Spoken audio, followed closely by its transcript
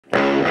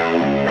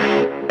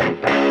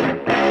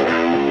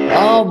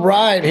All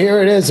right,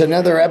 here it is,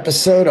 another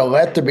episode of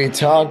Let There Be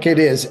Talk. It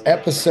is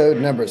episode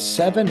number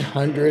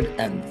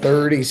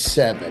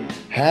 737.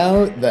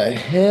 How the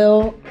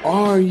hell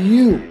are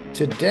you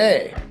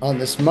today on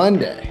this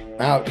Monday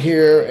out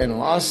here in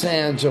Los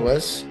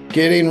Angeles,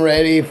 getting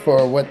ready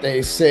for what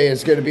they say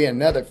is going to be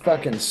another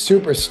fucking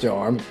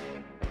superstorm?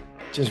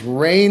 Just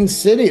rain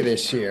city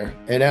this year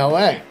in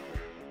LA.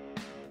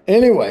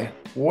 Anyway,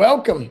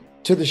 welcome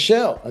to the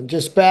show. I'm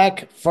just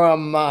back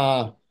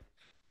from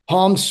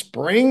Palm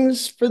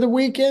Springs for the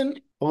weekend,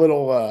 a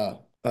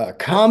little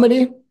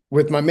comedy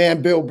with my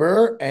man Bill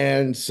Burr,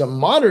 and some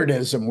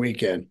modernism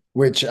weekend,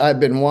 which I've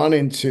been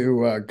wanting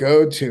to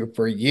go to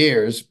for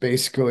years.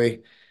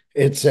 Basically,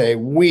 it's a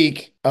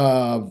week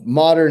of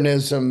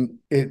modernism.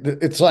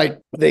 It's like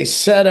they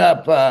set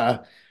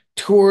up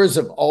tours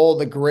of all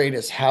the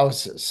greatest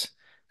houses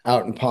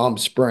out in Palm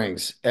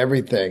Springs,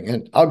 everything.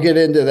 And I'll get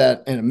into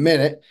that in a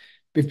minute.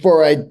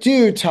 Before I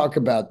do talk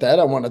about that,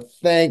 I want to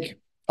thank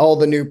all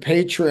the new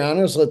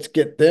Patreoners. Let's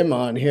get them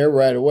on here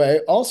right away.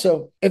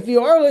 Also, if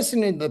you are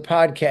listening to the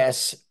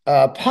podcast,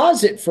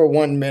 pause it for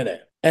 1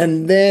 minute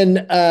and then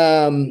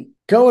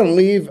go and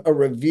leave a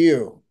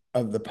review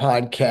of the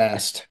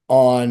podcast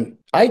on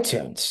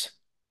iTunes.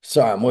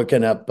 Sorry, I'm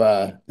looking up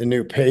the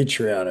new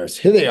Patreoners.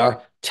 Here they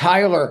are.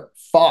 Tyler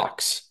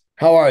Fox.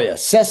 How are you?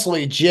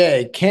 Cecily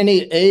J.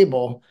 Kenny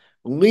Abel.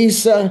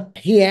 Lisa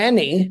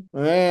Hiani.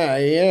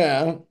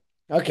 Yeah.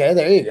 Okay,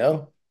 there you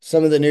go.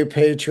 Some of the new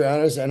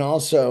Patreoners, and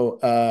also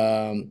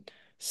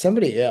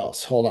somebody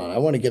else. Hold on. I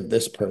want to give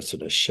this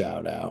person a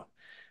shout out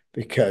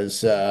because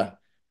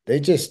they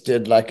just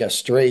did like a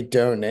straight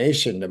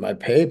donation to my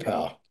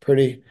PayPal.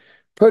 Pretty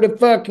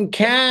fucking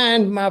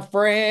kind, my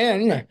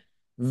friend.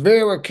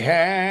 Very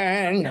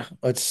kind.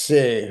 Let's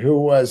see.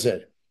 Who was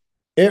it?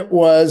 It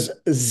was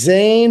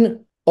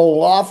Zane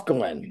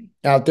O'Loughlin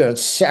out there in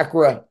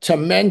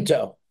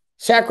Sacramento.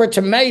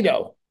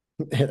 Sacramento.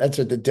 That's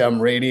what the dumb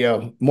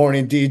radio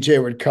morning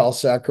DJ would call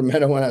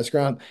Sacramento when I was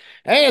growing up.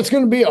 Hey, it's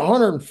going to be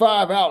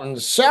 105 out in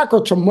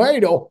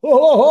Sacramento.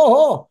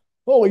 Oh,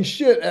 holy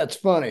shit, that's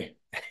funny.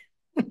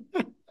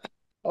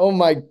 Oh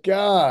my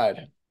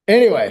God.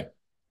 Anyway,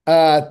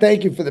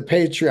 thank you for the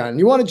Patreon.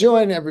 You want to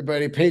join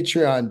everybody,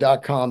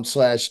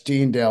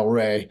 patreon.com/Dean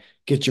Delray.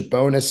 Get your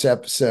bonus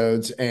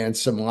episodes and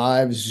some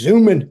live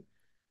Zooming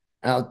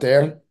out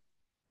there.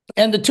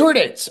 And the tour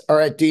dates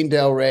are at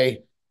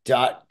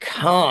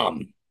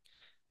deandelray.com.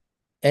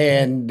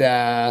 And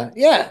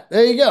yeah,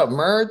 there you go.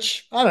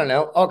 Merch. I don't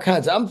know. All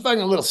kinds. I'm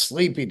fucking a little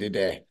sleepy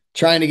today,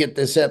 trying to get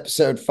this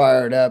episode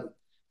fired up.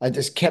 I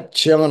just kept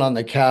chilling on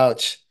the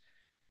couch.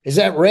 Is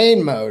that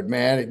rain mode,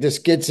 man? It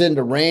just gets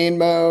into rain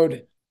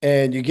mode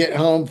and you get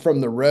home from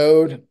the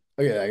road.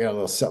 Oh, yeah, I got a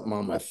little something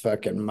on my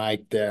fucking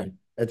mic there.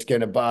 That's going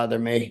to bother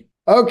me.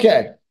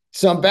 Okay.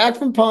 So I'm back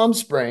from Palm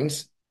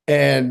Springs.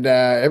 And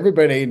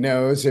everybody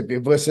knows, if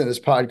you've listened to this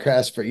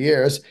podcast for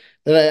years,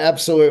 that I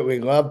absolutely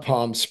love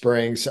Palm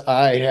Springs.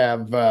 I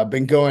have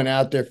been going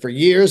out there for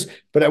years,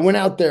 but I went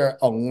out there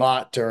a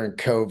lot during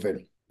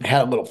COVID. I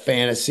had a little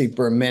fantasy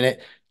for a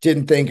minute.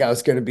 Didn't think I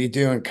was going to be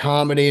doing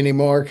comedy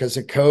anymore because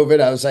of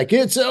COVID. I was like,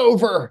 it's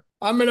over.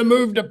 I'm going to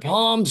move to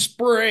Palm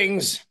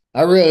Springs.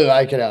 I really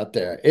like it out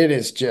there. It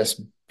is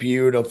just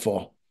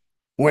beautiful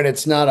when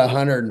it's not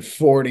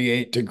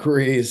 148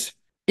 degrees.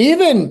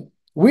 Even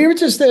we were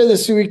just there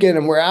this weekend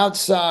and we're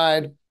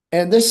outside,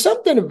 and there's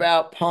something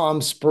about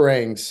Palm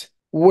Springs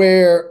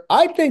where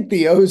I think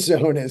the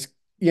ozone is,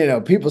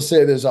 people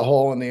say there's a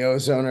hole in the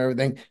ozone and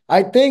everything.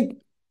 I think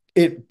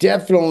it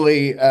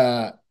definitely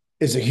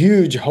is a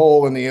huge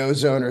hole in the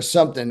ozone or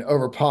something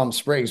over Palm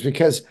Springs,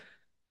 because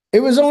it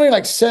was only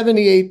like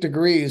 78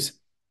 degrees,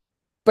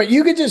 but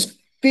you could just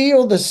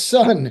feel the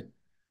sun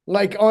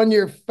like on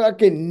your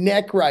fucking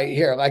neck right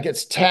here, like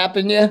it's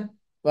tapping you,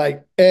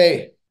 like,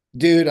 hey,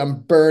 dude,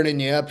 I'm burning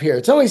you up here.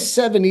 It's only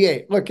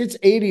 78. Look, it's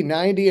 80,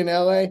 90 in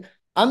LA.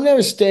 I'm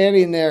never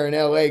standing there in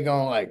LA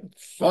going like,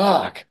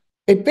 fuck.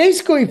 It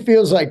basically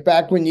feels like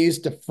back when you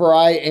used to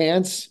fry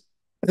ants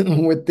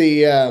with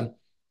the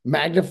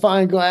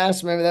magnifying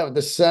glass. Remember that with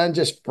the sun,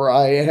 just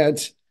fry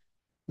ants?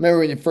 Remember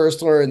when you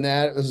first learned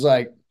that? It was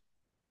like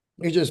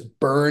you're just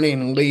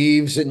burning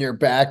leaves in your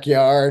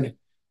backyard,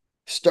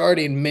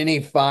 starting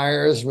mini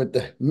fires with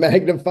the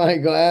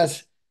magnifying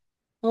glass.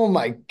 Oh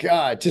my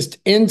God, just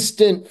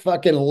instant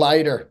fucking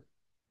lighter.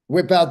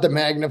 Whip out the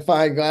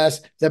magnifying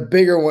glass, the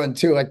bigger one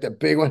too, like the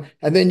big one.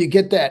 And then you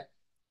get that,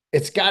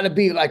 it's got to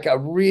be like a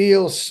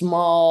real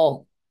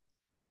small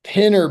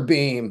pinner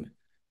beam.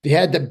 If you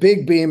had the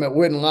big beam, it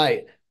wouldn't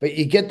light, but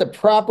you get the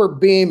proper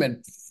beam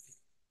and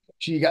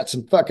you got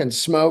some fucking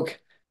smoke.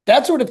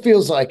 That's what it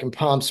feels like in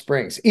Palm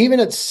Springs. Even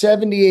at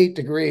 78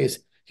 degrees,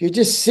 you're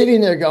just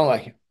sitting there going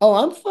like, oh,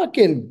 I'm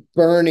fucking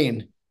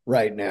burning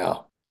right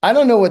now. I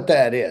don't know what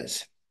that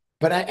is,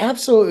 but I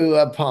absolutely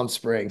love Palm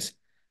Springs.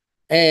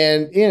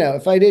 And,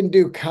 if I didn't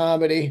do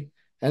comedy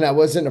and I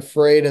wasn't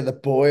afraid of the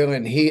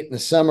boiling heat in the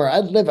summer,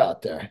 I'd live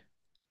out there.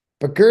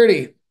 But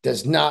Gertie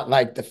does not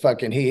like the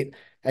fucking heat.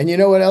 And you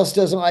know what else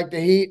doesn't like the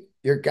heat?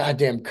 Your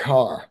goddamn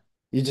car.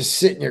 You just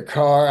sit in your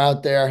car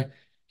out there.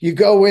 You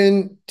go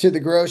in to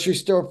the grocery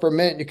store for a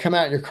minute, you come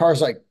out, and your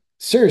car's like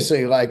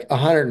seriously like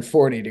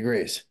 140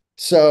 degrees.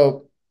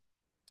 So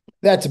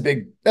that's a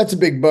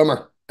big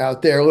bummer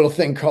out there. A little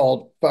thing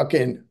called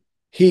fucking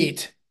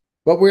heat.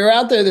 But we were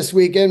out there this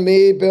weekend,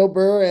 me, Bill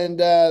Burr, and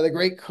the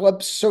great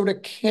Club Soda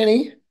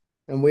Kenny,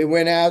 and we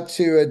went out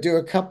to do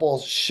a couple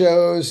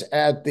shows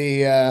at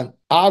the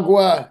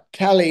Agua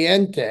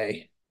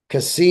Caliente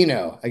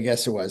Casino, I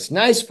guess it was.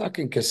 Nice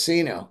fucking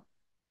casino.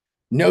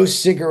 No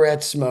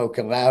cigarette smoke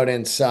allowed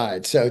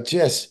inside. So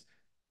just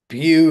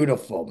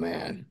beautiful,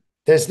 man.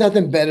 There's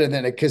nothing better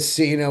than a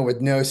casino with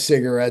no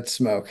cigarette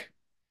smoke.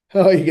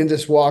 Oh, you can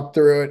just walk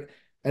through it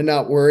and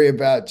not worry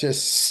about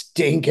just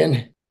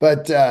stinking.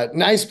 But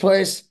nice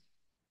place.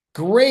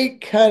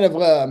 Great kind of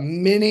a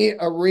mini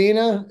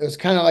arena. It was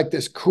kind of like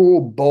this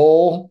cool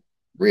bowl.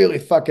 Really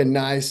fucking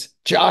nice.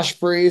 Josh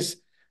Freeze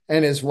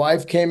and his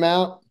wife came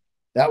out.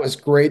 That was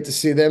great to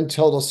see them.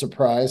 Total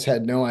surprise.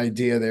 Had no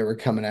idea they were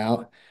coming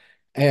out.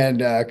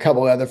 And a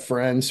couple other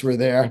friends were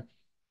there.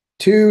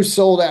 Two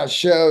sold out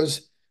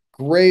shows,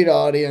 great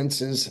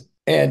audiences.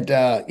 And,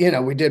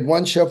 we did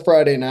one show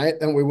Friday night.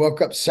 Then we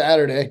woke up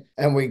Saturday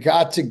and we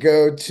got to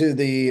go to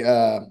the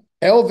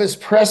Elvis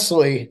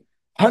Presley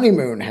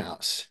honeymoon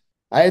house.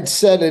 I had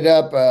set it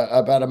up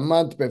about a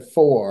month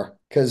before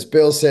because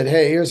Bill said,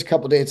 hey, here's a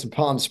couple dates in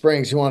Palm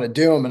Springs. You want to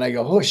do them? And I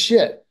go, oh,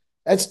 shit,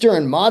 that's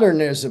during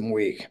Modernism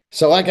Week.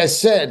 So, like I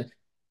said,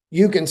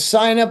 you can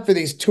sign up for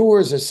these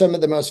tours of some of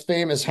the most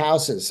famous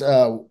houses.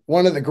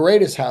 One of the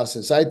greatest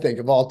houses, I think,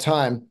 of all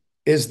time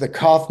is the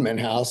Kaufman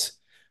House.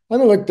 Let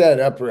me look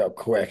that up real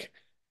quick.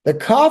 The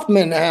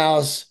Kaufman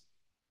House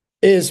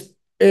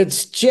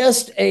it's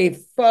just a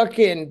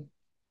fucking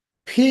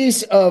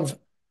piece of,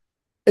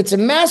 it's a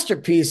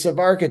masterpiece of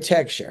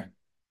architecture.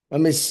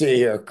 Let me see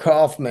here,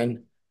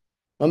 Kaufman.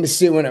 Let me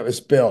see when it was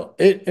built.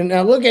 And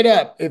now look it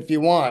up if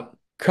you want.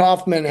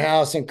 Kaufman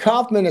House, and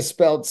Kaufman is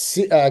spelled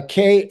Kauf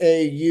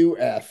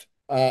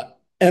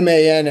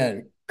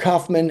Mann.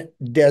 Kaufman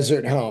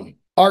Desert Home.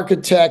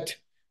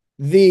 Architect,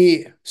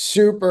 the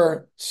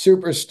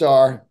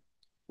superstar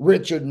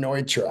Richard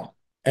Neutra,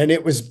 and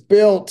it was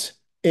built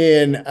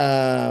in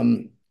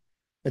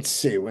let's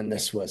see when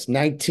this was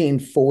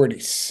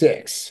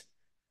 1946.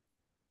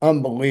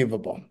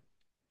 Unbelievable.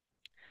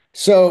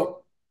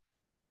 So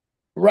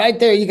right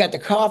there, you got the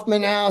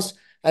Kaufman House.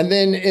 And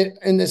then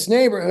in this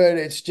neighborhood,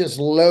 it's just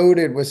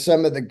loaded with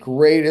some of the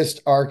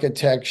greatest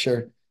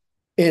architecture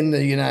in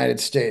the United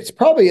States,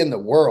 probably in the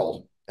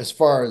world, as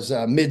far as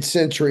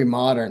mid-century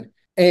modern.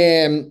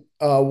 And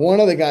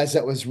one of the guys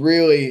that was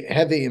really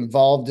heavy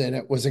involved in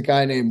it was a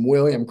guy named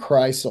William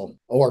Kreisel,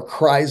 or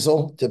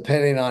Kreisel,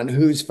 depending on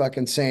who's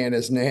fucking saying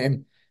his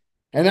name.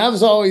 And I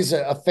was always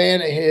a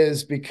fan of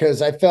his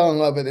because I fell in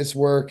love with his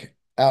work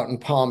out in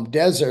Palm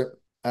Desert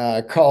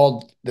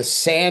called The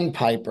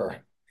Sandpiper.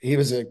 He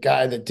was a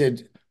guy that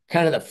did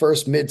kind of the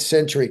first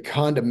mid-century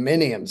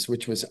condominiums,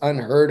 which was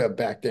unheard of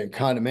back then.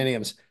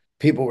 Condominiums,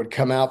 people would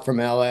come out from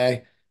LA,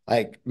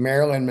 like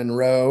Marilyn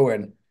Monroe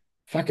and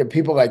fucking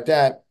people like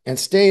that, and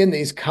stay in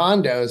these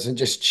condos and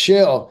just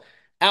chill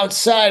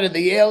outside of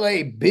the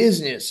LA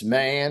business,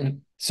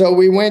 man. So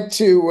we went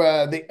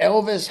to the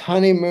Elvis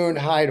Honeymoon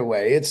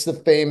Hideaway. It's the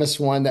famous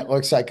one that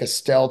looks like a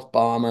stealth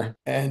bomber,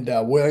 and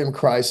William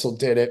Kreisel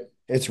did it.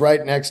 It's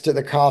right next to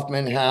the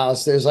Kaufman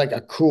House. There's like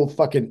a cool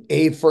fucking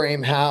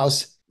A-frame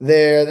house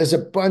there. There's a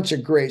bunch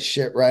of great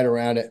shit right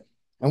around it.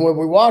 And when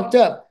we walked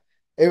up,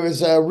 it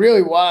was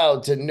really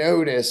wild to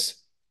notice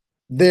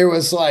there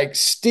was like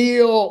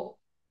steel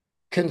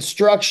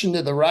construction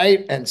to the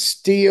right and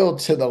steel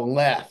to the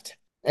left.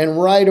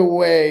 And right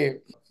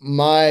away,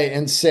 my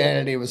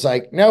insanity was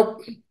like,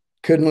 nope,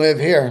 couldn't live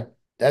here.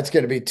 That's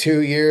going to be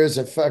 2 years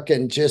of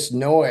fucking just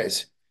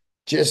noise,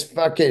 just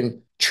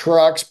fucking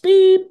trucks,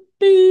 beep,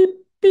 beep,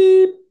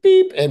 beep,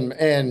 beep,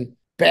 and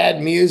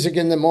bad music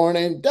in the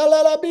morning.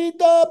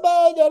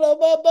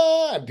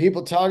 And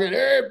people talking,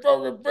 hey,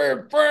 fucking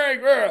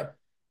Frank.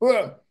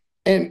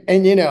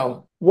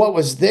 And what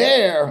was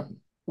there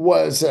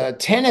was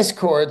tennis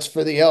courts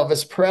for the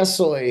Elvis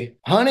Presley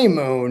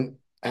honeymoon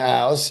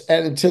house.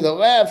 And to the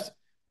left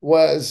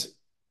was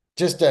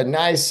just a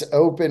nice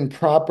open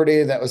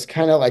property that was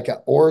kind of like an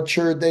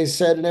orchard, they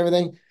said, and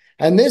everything.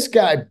 And this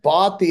guy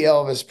bought the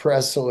Elvis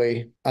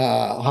Presley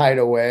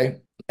hideaway.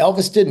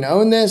 Elvis didn't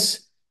own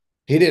this.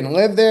 He didn't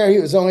live there. He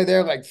was only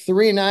there like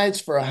 3 nights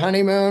for a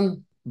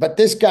honeymoon. But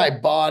this guy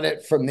bought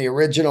it from the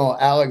original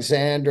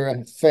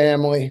Alexandra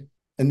family.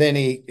 And then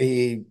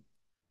he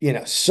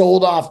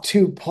sold off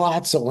 2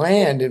 plots of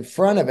land in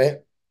front of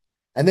it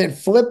and then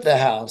flipped the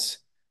house.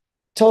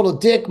 Total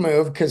dick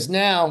move, because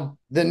now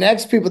the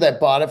next people that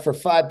bought it for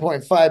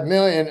 5.5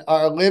 million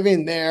are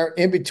living there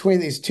in between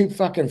these 2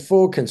 fucking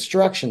full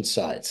construction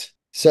sites.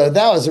 So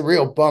that was a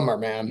real bummer,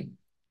 man.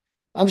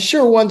 I'm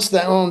sure once the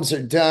homes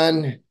are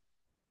done,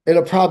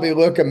 it'll probably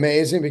look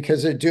amazing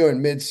because they're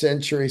doing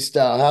mid-century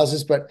style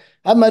houses, but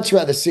I'd much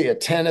rather see a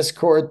tennis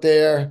court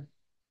there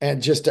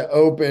and just an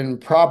open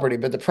property,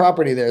 but the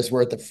property there is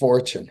worth a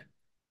fortune.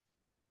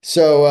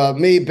 So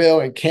me, Bill,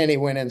 and Kenny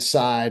went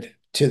inside.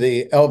 to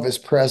the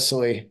Elvis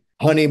Presley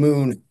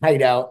honeymoon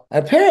hideout.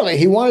 Apparently,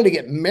 he wanted to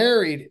get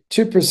married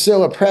to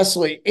Priscilla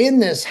Presley in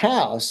this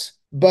house,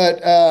 but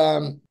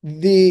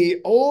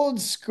the old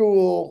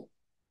school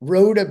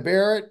Rhoda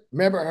Barrett,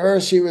 remember her?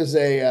 She was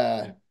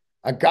a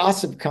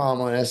gossip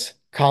columnist.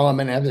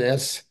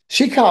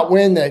 She caught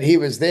wind that he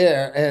was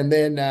there and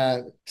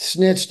then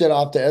snitched it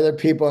off to other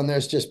people. And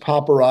there's just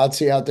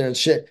paparazzi out there and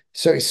shit.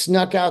 So he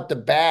snuck out the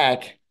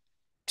back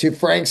to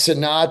Frank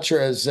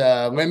Sinatra's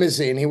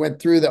limousine. He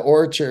went through the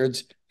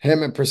orchards,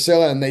 him and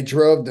Priscilla, and they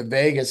drove to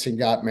Vegas and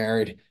got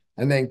married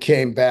and then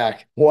came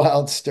back.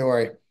 Wild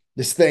story.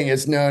 This thing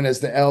is known as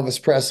the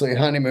Elvis Presley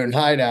honeymoon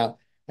hideout.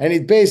 And he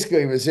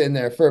basically was in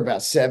there for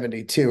about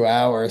 72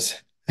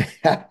 hours.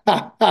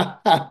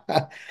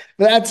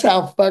 That's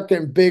how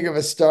fucking big of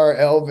a star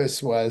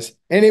Elvis was.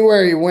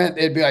 Anywhere he went,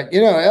 they'd be like,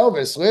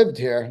 Elvis lived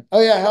here.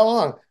 Oh, yeah, how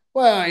long?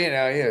 Well, he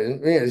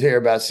was here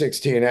about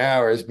 16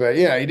 hours, but,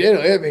 he did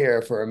live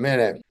here for a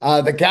minute.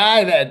 The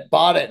guy that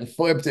bought it and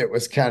flipped it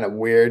was kind of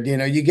weird.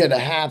 You get a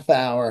half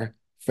hour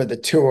for the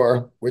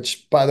tour,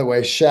 which, by the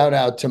way, shout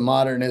out to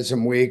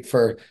Modernism Week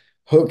for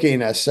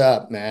hooking us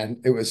up, man.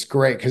 It was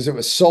great because it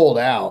was sold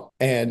out.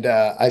 And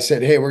I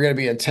said, hey, we're going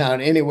to be in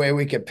town anyway.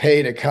 We could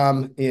pay to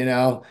come,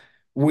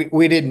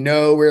 We didn't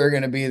know we were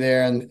going to be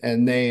there,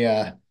 and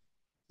they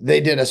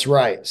did us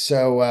right.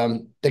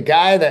 So the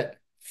guy that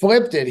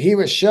flipped it, he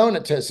was showing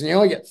it to us, and you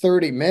only get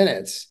 30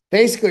 minutes.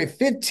 Basically,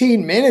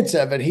 15 minutes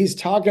of it, he's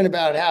talking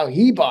about how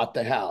he bought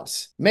the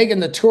house, making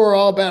the tour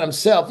all about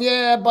himself.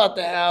 Yeah, I bought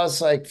the house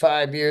like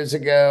 5 years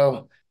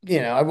ago.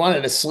 I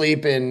wanted to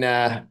sleep in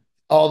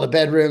all the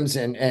bedrooms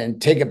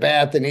and take a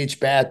bath in each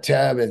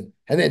bathtub and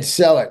then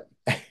sell it.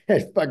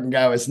 That fucking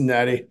guy was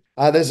nutty.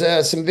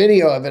 There's some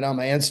video of it on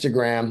my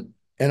Instagram.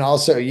 And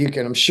also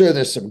I'm sure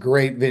there's some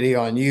great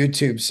video on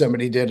YouTube.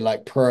 Somebody did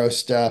like pro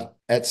stuff.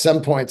 At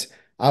some points,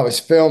 I was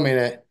filming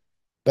it,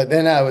 but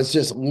then I was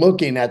just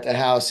looking at the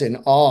house in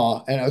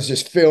awe, and I was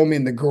just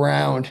filming the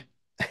ground,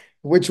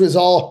 which was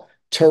all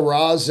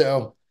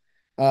terrazzo.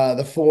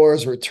 The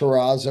floors were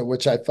terrazzo,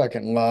 which I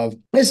fucking love.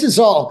 This is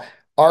all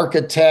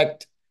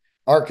architecture,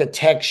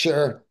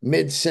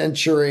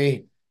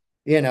 mid-century,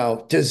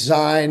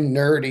 design,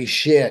 nerdy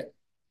shit.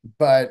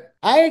 But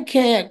I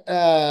can't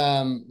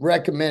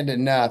recommend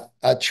enough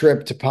a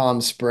trip to Palm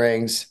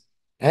Springs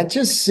and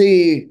just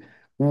see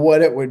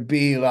what it would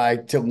be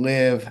like to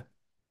live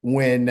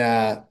when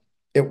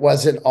it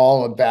wasn't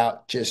all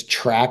about just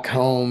track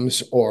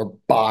homes or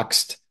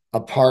boxed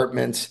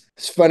apartments.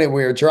 It's funny,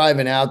 we were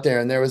driving out there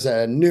and there was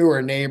a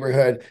newer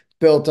neighborhood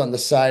built on the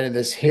side of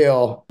this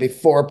hill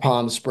before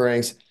Palm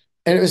Springs.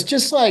 And it was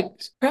just like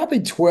probably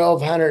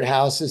 1,200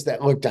 houses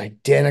that looked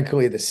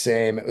identically the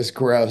same. It was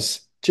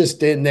gross.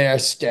 Just in there,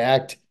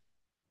 stacked,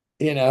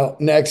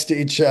 next to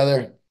each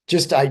other.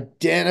 Just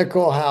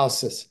identical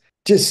houses.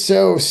 Just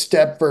so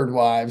Stepford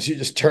Wives. You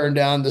just turn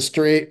down the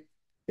street.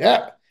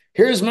 Yep,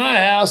 here's my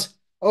house.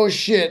 Oh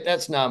shit,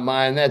 that's not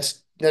mine.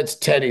 That's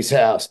Teddy's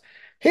house.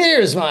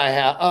 Here's my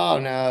house. Oh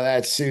no,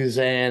 that's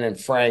Suzanne and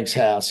Frank's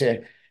house. Yeah.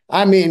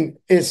 I mean,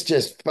 it's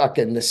just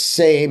fucking the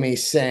samey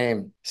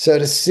same. So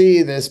to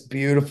see this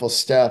beautiful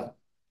stuff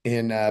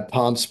in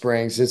Palm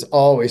Springs is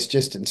always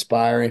just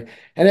inspiring.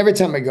 And every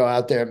time I go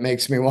out there, it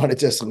makes me want to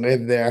just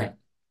live there.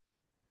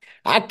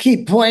 I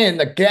keep playing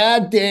the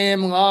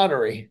goddamn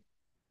lottery.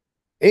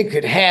 It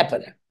could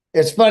happen.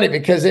 It's funny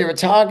because they were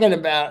talking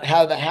about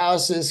how the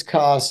houses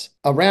cost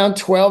around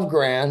 12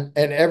 grand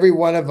and every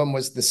one of them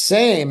was the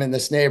same in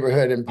this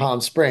neighborhood in Palm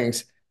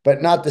Springs,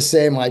 but not the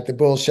same like the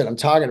bullshit I'm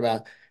talking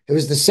about. It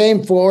was the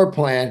same floor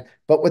plan,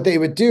 but what they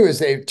would do is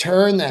they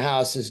turn the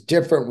houses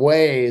different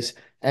ways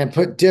and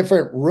put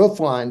different roof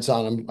lines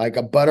on them, like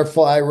a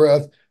butterfly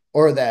roof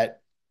or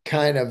that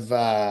kind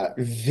of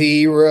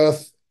V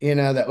roof,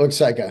 that looks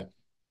like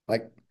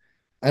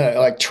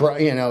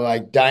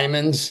like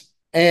diamonds.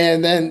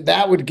 And then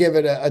that would give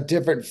it a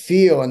different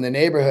feel in the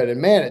neighborhood. And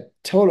man, it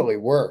totally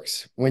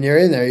works. When you're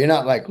in there, you're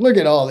not like, look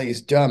at all these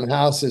dumb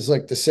houses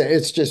look the same.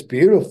 It's just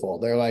beautiful.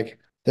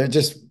 They're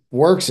just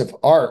works of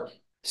art.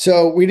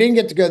 So we didn't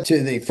get to go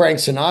to the Frank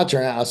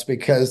Sinatra house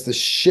because the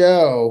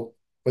show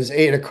was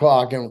 8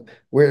 o'clock and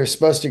we were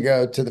supposed to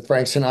go to the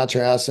Frank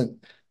Sinatra house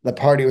and the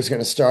party was going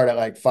to start at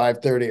like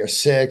 5:30 or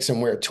 6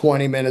 and we're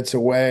 20 minutes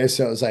away.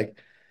 So it was like,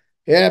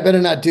 yeah, I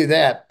better not do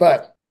that.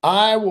 But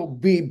I will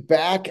be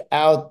back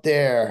out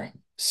there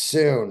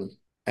soon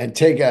and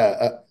take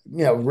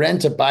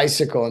rent a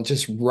bicycle and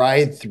just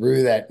ride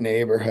through that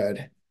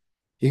neighborhood.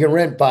 You can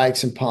rent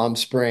bikes in Palm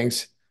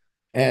Springs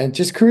and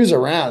just cruise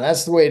around.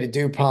 That's the way to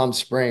do Palm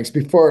Springs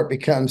before it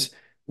becomes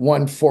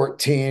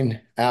 1:14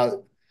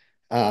 out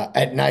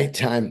at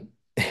nighttime.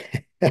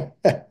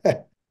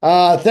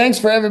 Thanks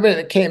for everybody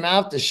that came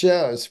out to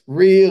shows.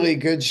 Really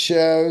good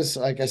shows.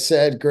 Like I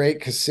said,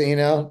 great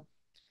casino.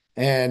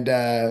 And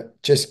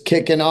just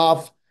kicking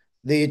off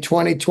the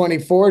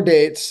 2024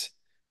 dates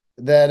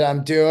that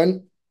I'm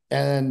doing.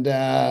 And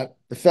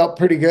it felt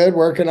pretty good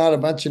working on a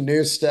bunch of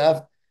new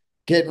stuff.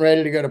 Getting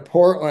ready to go to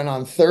Portland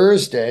on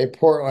Thursday,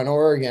 Portland,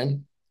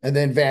 Oregon, and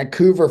then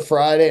Vancouver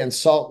Friday and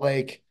Salt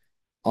Lake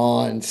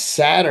on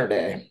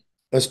Saturday.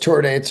 Those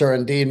tour dates are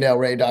on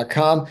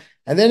DeanDelray.com.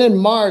 And then in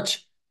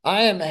March,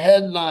 I am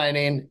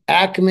headlining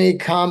Acme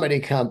Comedy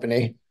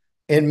Company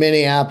in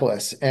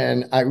Minneapolis.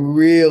 And I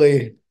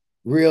really,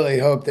 really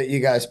hope that you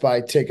guys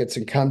buy tickets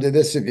and come to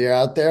this if you're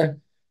out there,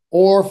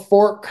 or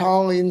Fort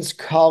Collins,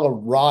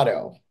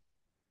 Colorado.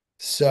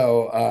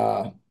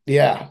 So,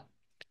 yeah,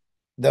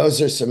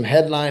 those are some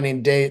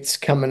headlining dates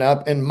coming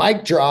up. And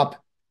Mic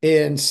Drop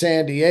in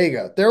San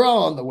Diego. They're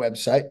all on the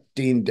website,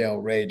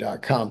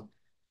 DeanDelray.com.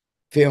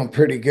 Feeling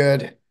pretty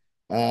good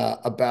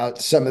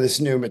about some of this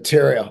new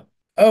material.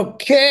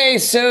 Okay,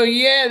 so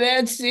yeah,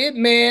 that's it,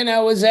 man. I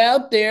was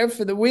out there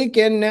for the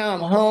weekend. Now I'm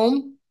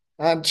home.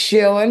 I'm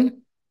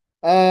chilling.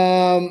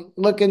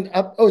 Looking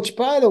up. Oh,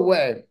 by the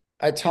way,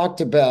 I talked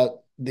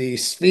about the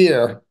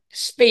sphere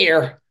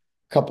a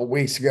couple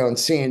weeks ago and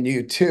seeing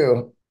you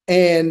too.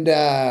 And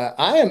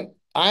I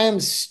am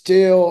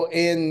still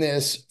in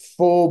this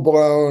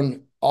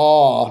full-blown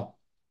awe,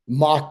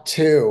 Mach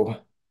 2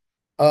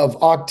 of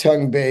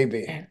Octung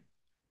Baby.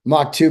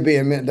 Mach 2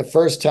 being the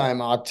first time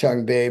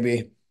Octung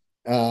Baby,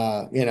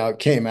 it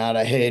came out.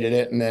 I hated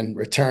it and then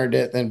returned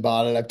it, then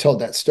bought it. I've told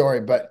that story.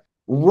 But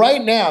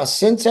right now,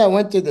 since I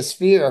went to the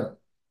sphere,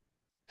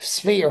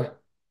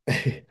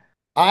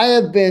 I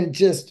have been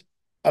just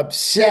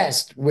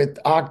obsessed with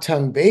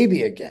Octung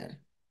Baby again.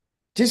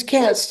 Just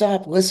can't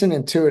stop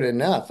listening to it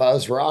enough. I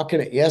was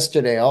rocking it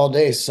yesterday, all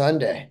day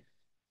Sunday.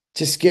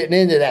 Just getting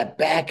into that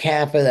back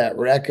half of that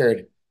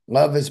record.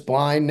 Love is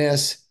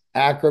Blindness,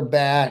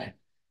 Acrobat,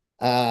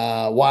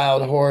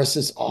 Wild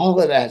Horses, all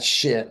of that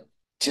shit.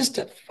 Just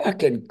a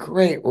fucking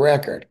great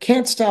record.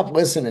 Can't stop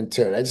listening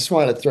to it. I just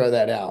want to throw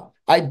that out.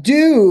 I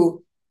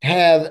do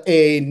have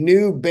a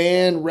new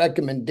band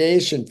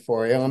recommendation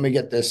for you. Let me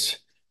get this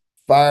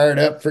fired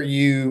up for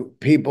you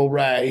people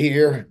right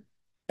here.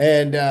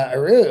 And I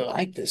really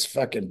like this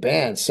fucking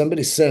band.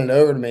 Somebody sent it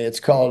over to me. It's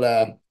called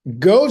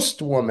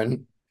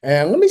Ghostwoman.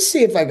 And let me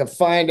see if I can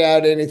find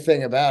out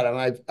anything about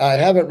them. I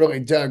haven't really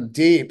dug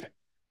deep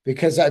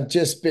because I've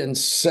just been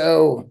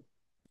so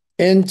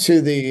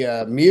into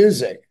the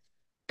music.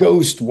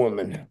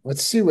 Ghostwoman.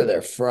 Let's see where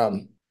they're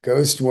from.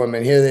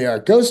 Ghostwoman. Here they are.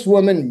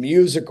 Ghostwoman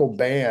musical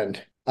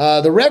band.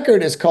 The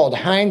record is called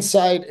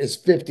Hindsight is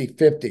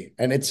 50/50,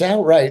 and it's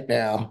out right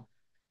now.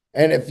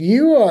 And if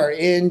you are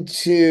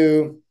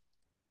into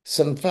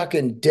some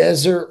fucking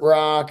desert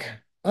rock,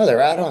 oh,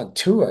 they're out on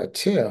tour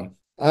too.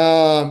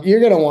 You're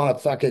gonna want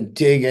to fucking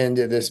dig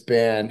into this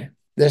band.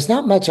 There's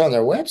not much on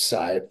their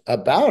website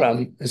about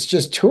them. It's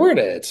just tour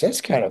dates. That's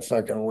kind of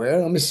fucking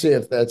weird. Let me see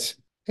if that's,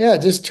 yeah,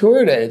 just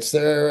tour dates.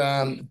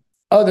 They're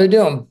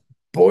doing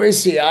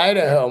Boise,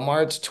 Idaho,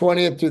 March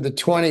 20th through the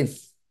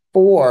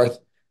 24th,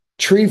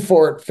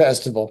 Treefort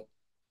Festival.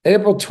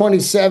 April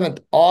 27th,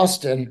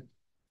 Austin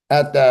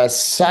at the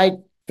Sight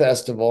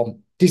Festival.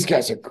 These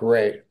guys are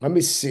great. Let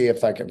me see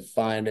if I can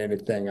find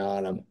anything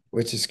on them,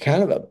 which is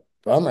kind of a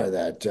bummer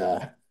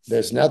that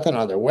there's nothing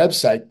on their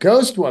website.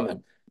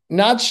 Ghostwoman.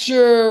 Not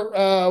sure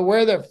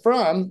where they're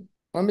from.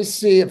 Let me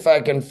see if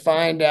I can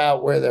find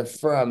out where they're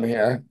from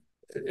here.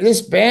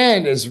 This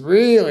band is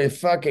really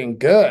fucking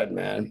good,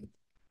 man.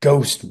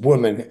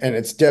 Ghostwoman, and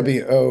it's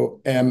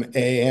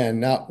Woman,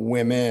 not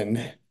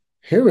women.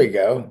 Here we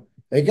go.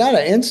 They got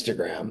an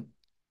Instagram.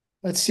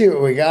 Let's see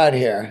what we got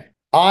here.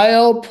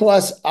 Isle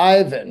plus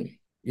Ivan.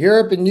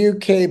 Europe and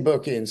UK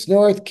bookings.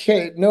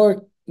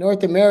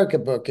 North America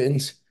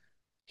bookings.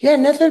 Yeah,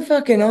 nothing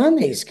fucking on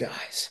these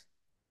guys.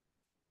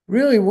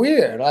 Really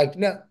weird. Like,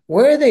 no,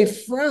 where are they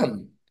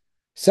from?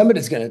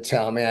 Somebody's going to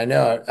tell me. I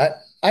know it.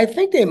 I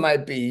think they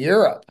might be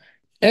Europe.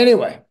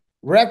 Anyway,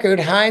 record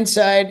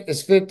Hindsight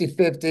is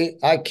 50/50.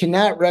 I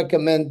cannot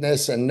recommend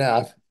this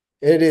enough.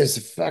 It is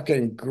a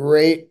fucking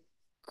great,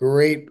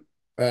 great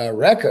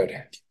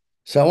record.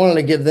 So I wanted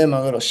to give them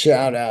a little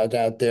shout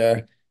out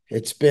there.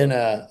 It's been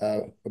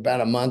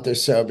about a month or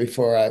so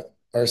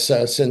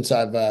since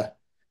I've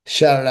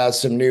shouted out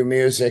some new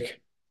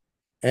music,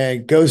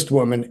 and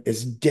Ghostwoman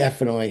is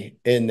definitely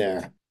in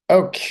there.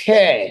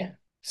 Okay,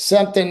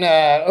 something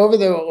over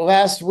the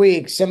last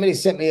week, somebody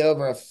sent me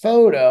over a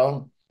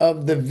photo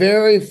of the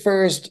very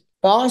first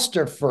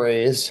foster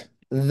freeze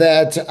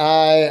that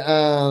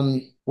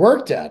I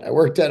worked at. I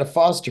worked at a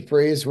foster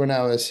freeze when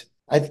I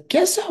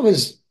guess I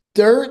was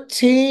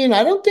 13.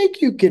 I don't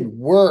think you could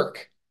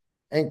work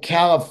in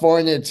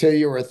California until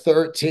you were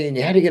 13.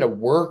 You had to get a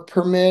work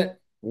permit.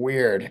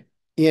 Weird.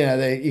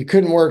 You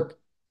couldn't work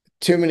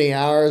too many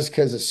hours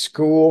because of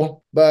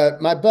school.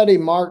 But my buddy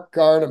Mark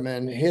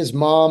Gardeman, his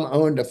mom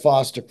owned a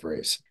foster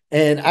freeze.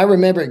 And I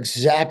remember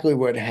exactly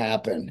what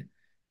happened.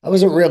 I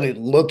wasn't really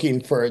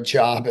looking for a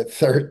job at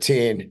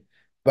 13,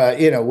 but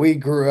we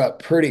grew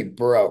up pretty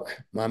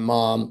broke, my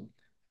mom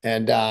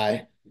and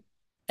I.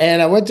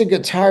 And I went to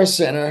Guitar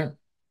Center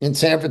in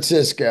San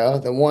Francisco,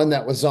 the one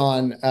that was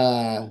on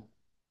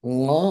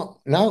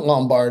not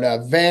Lombard,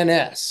 Van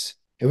Ness.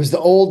 It was the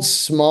old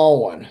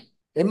small one.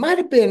 It might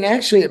have been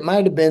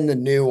the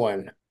new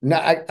one. No,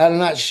 I'm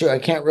not sure. I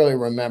can't really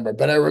remember,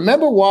 but I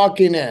remember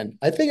walking in.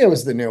 I think it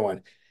was the new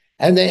one.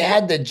 And they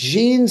had the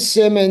Gene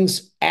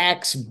Simmons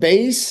axe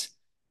bass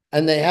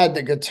and they had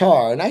the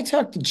guitar. And I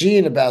talked to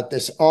Gene about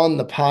this on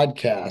the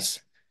podcast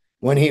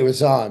when he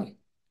was on,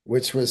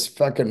 which was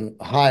fucking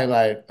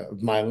highlight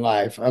of my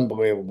life.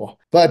 Unbelievable.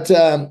 But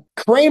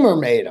Kramer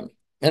made them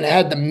and it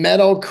had the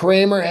metal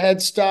Kramer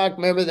headstock.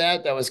 Remember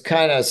that? That was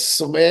kind of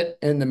slit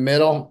in the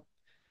middle.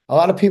 A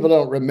lot of people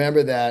don't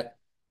remember that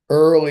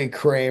early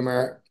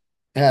Kramer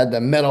had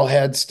the metal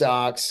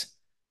headstocks,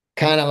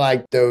 kind of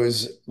like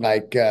those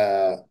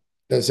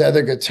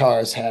other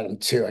guitars had them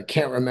too. I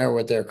can't remember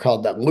what they're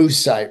called, the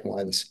Lucite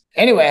ones.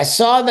 Anyway, I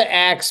saw the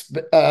axe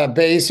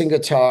bass and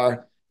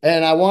guitar,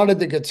 and I wanted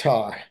the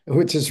guitar,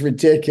 which is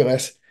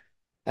ridiculous.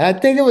 I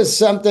think it was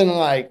something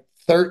like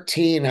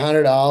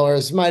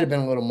 $1,300. Might have been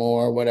a little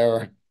more,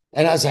 whatever.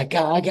 And I was like,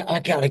 God, I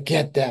gotta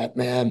get that,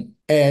 man.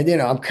 And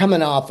I'm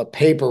coming off a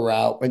paper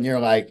route when you're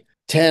like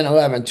 10,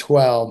 11,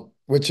 12,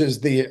 which is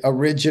the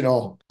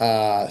original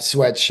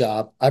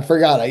sweatshop. I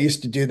forgot I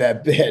used to do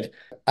that bit.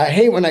 I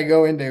hate when I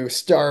go into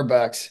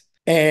Starbucks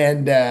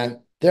and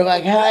they're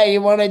like, hi,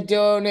 you want to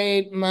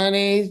donate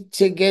money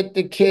to get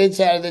the kids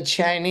out of the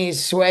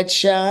Chinese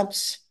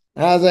sweatshops?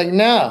 And I was like,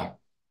 no,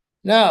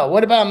 no.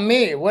 What about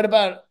me? What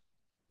about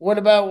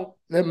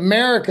the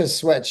America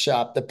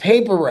sweatshop, the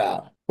paper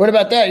route? What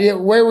about that?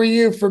 Where were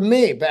you for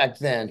me back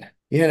then?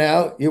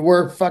 You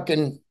work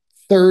fucking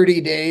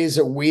 30 days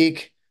a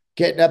week,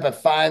 getting up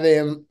at 5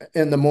 a.m.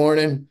 in the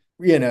morning.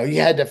 You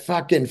had to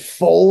fucking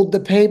fold the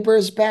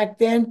papers back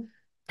then,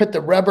 put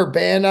the rubber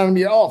band on them.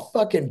 You're all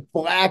fucking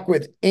black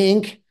with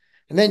ink.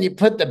 And then you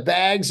put the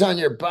bags on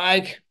your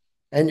bike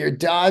and you're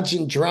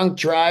dodging drunk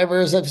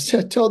drivers.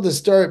 I've told the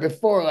story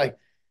before. Like,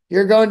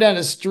 you're going down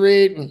the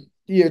street and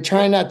you're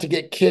trying not to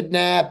get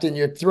kidnapped and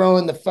you're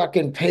throwing the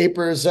fucking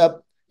papers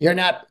up. You're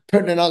not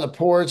putting it on the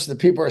porch. The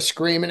people are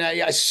screaming at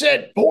you. I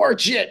said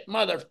porch it,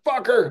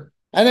 motherfucker.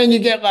 And then you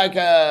get like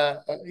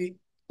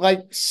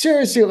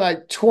seriously,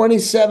 like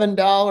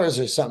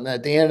 $27 or something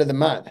at the end of the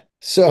month.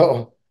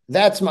 So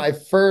that's my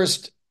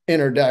first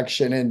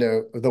introduction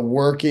into the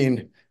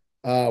working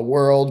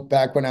world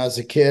back when I was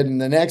a kid.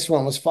 And the next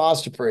one was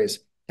foster freeze.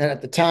 And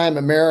at the time,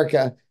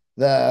 America,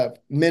 the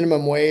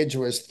minimum wage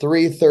was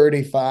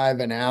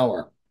 $3.35 an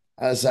hour.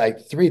 I was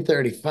like,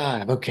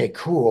 $3.35. Okay,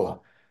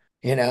 cool.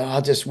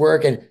 I'll just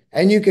work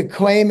and you could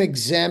claim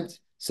exempt.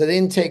 So they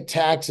didn't take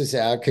taxes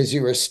out because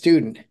you were a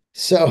student.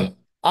 So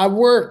I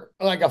work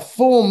like a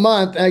full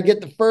month and I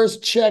get the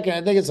first check and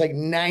I think it's like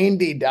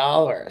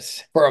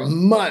 $90 for a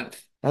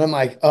month. And I'm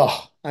like,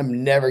 oh,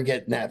 I'm never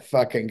getting that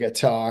fucking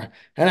guitar.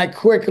 And I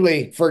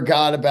quickly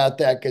forgot about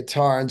that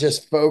guitar and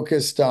just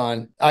focused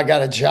on, I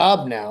got a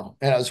job now.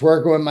 And I was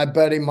working with my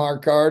buddy,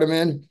 Mark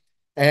Ardeman.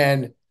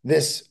 And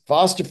this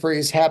Foster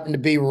Freeze happened to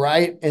be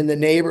right in the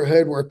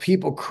neighborhood where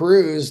people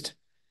cruised.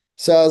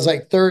 So I was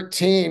like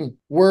 13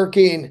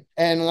 working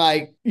and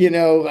like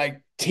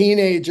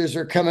teenagers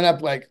are coming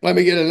up like, let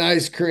me get an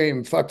ice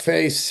cream, fuck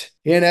face,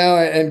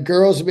 and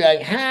girls would be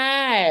like,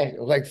 hi,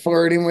 like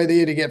flirting with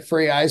you to get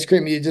free ice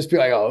cream. You'd just be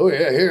like, oh,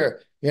 yeah,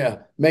 here,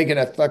 making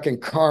a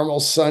fucking caramel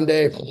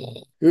sundae.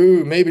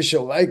 Ooh, maybe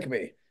she'll like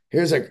me.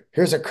 Here's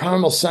a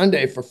caramel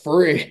sundae for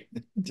free.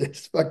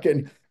 Just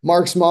fucking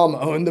Mark's mom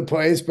owned the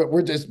place, but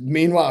we're just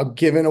meanwhile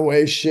giving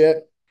away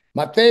shit.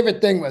 My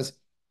favorite thing was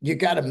you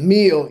got a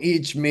meal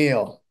each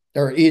meal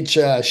or each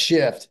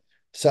shift.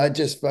 So I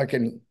just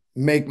fucking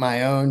make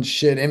my own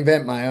shit,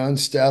 invent my own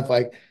stuff.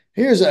 Like,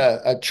 here's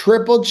a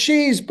triple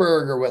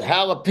cheeseburger with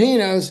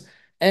jalapenos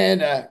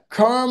and a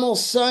caramel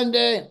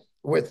sundae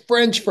with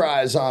French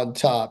fries on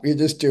top. You're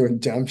just doing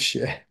dumb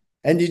shit.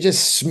 And you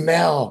just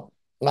smell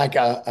like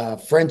a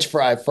French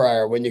fry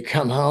fryer when you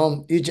come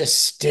home. You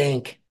just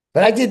stink.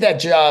 But I did that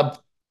job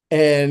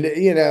and,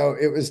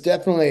 it was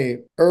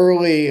definitely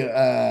early,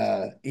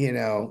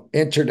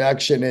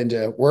 introduction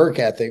into work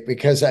ethic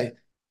because I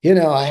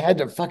had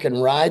to fucking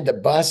ride the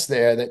bus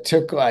there that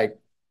took like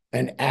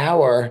an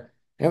hour.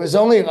 And it was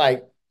only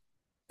like,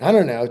 I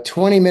don't know,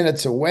 20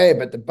 minutes away,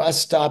 but the bus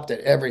stopped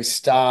at every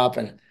stop.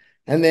 And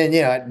then,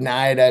 at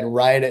night I'd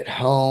ride it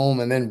home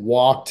and then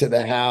walk to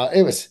the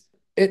house.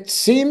 It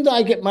seemed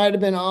like it might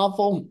have been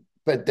awful,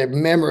 but the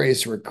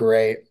memories were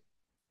great.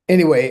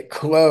 Anyway, it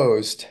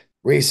closed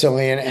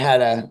recently and it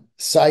had a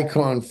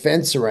cyclone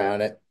fence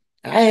around it.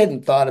 I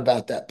hadn't thought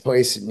about that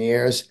place in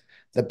years.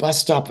 The bus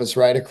stop was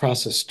right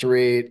across the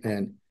street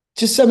and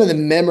just some of the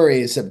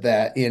memories of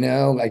that,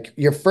 like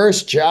your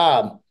first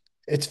job,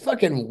 it's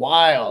fucking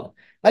wild.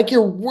 Like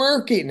you're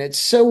working. It's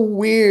so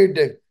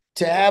weird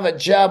to have a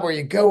job where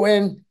you go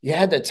in, you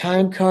had the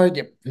time card,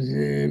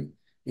 and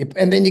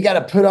then you got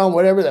to put on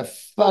whatever the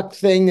fuck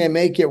thing they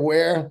make you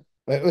wear.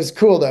 It was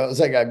cool though. It was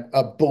like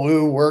a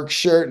blue work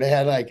shirt and it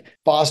had like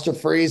Foster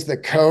Freeze, the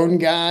cone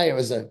guy. It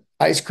was an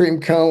ice cream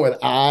cone with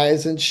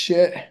eyes and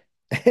shit.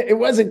 It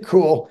wasn't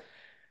cool.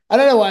 I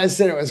don't know why I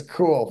said it was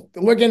cool.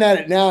 Looking at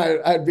it now,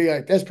 I'd be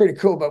like, that's pretty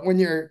cool. But when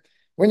you're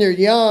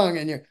young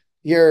and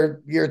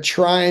you're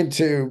trying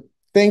to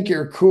think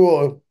you're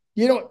cool,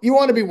 you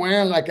want to be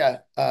wearing like an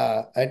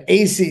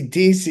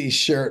AC/DC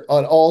shirt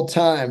at all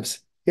times.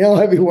 He'll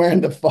have you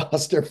wearing the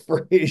Foster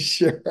Free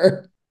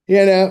shirt.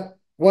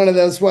 One of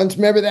those ones.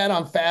 Remember that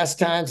on Fast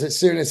Times? As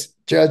soon as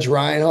Judge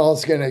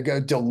Reinhold's going to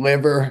go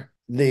deliver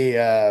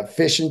the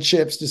fish and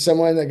chips to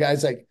someone, the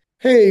guy's like,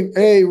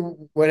 hey,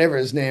 whatever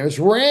his name is,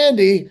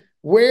 Randy,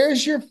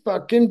 where's your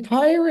fucking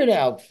pirate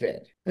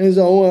outfit? And he's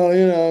like,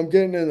 well, I'm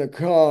getting in the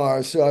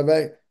car. So I'm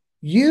like,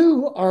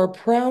 you are a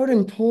proud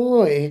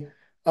employee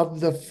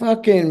of the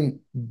fucking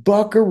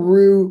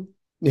Buckaroo,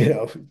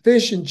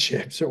 fish and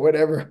chips or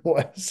whatever it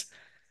was.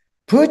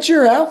 Put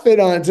your outfit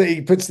on. So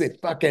he puts the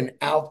fucking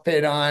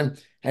outfit on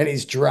and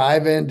he's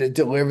driving to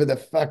deliver the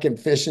fucking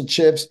fish and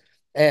chips.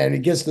 And he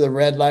gets to the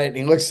red light and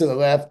he looks to the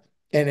left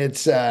and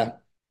it's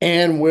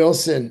Ann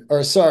Wilson,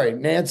 or sorry,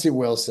 Nancy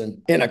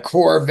Wilson in a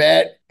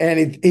Corvette.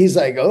 And he's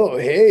like, oh,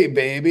 hey,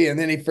 baby. And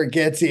then he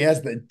forgets he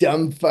has the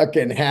dumb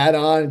fucking hat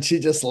on and she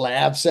just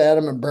laughs at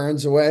him and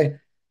burns away.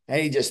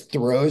 And he just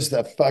throws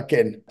the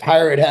fucking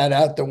pirate hat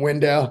out the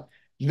window.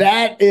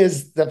 That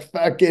is the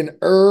fucking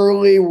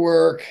early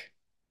work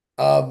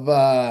of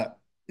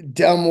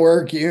dumb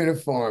work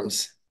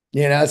uniforms.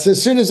 So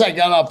as soon as I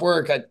got off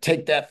work, I'd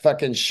take that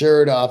fucking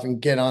shirt off and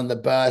get on the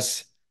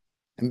bus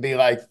and be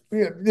like,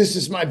 this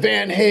is my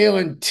Van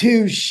Halen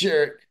 2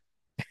 shirt.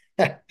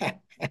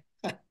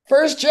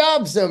 First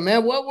job, so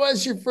man, what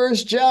was your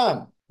first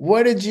job?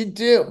 What did you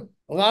do?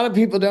 A lot of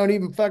people don't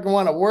even fucking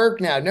want to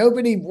work now.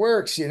 Nobody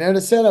works. You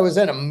notice that? I was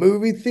at a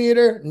movie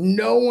theater,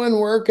 no one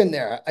working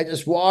there. I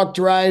just walked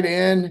right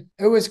in.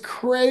 It was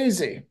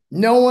crazy.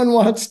 No one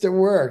wants to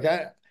work.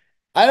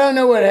 I don't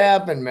know what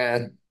happened,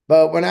 man.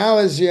 But when I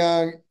was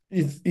young,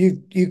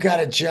 you got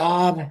a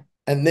job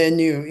and then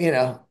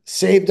you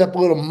saved up a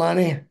little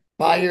money,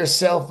 buy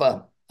yourself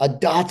a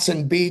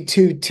Datsun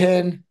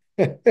B210.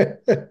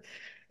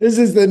 This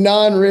is the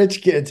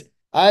non-rich kids.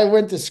 I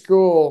went to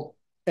school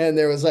and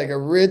there was like a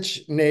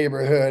rich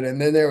neighborhood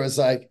and then there was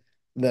like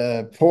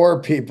the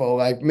poor people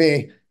like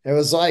me. It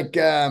was like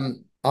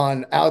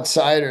on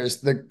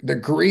Outsiders, the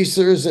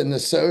greasers and the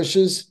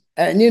socias.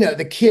 And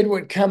the kid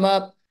would come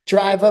up,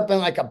 drive up in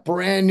like a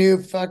brand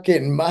new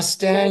fucking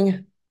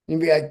Mustang and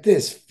be like,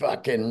 this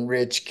fucking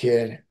rich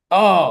kid.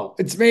 Oh,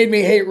 it's made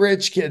me hate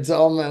rich kids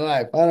all my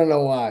life. I don't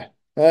know why.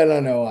 I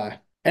don't know why.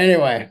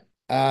 Anyway,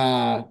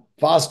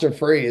 Foster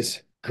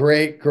Freeze.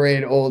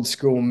 Great old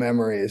school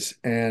memories.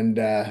 And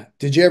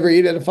did you ever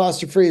eat at a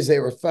Foster Freeze? They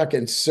were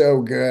fucking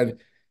so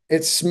good.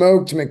 It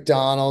smoked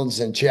McDonald's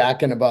and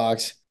Jack in the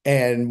Box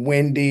and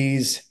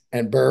Wendy's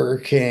and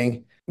Burger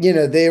King.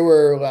 They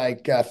were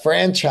like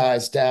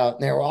franchised out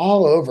and they were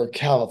all over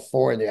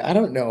California. I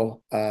don't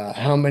know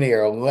how many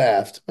are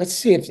left. Let's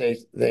see if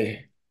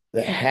they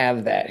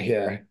have that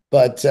here.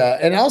 But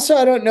and also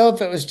I don't know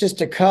if it was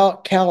just a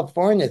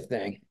California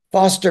thing.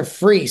 Foster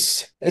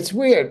Freeze. It's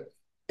weird.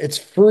 It's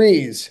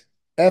Freeze,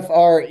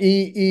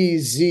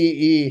 Freeze,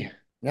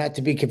 not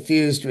to be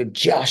confused with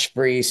Josh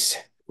Freeze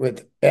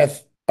with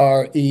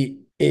Freese.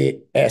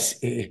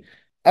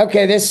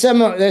 Okay, there's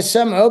some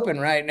open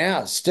right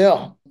now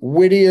still.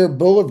 Whittier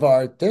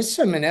Boulevard. There's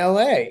some in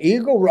LA.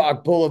 Eagle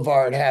Rock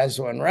Boulevard has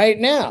one right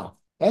now.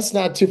 That's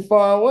not too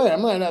far away. I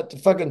might have to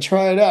fucking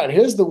try it out.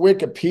 Here's the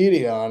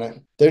Wikipedia on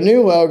it. Their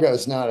new logo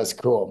is not as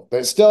cool,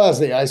 but it still has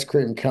the ice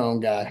cream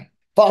cone guy.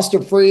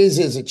 Foster Freeze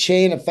is a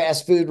chain of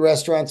fast food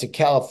restaurants in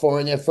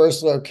California.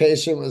 First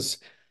location was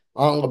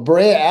on La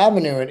Brea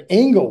Avenue in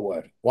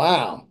Inglewood.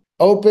 Wow.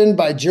 Opened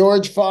by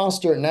George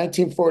Foster in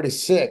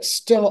 1946.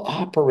 Still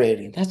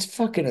operating. That's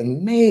fucking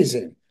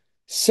amazing.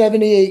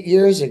 78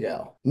 years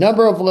ago.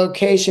 Number of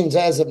locations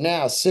as of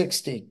now,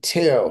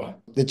 62.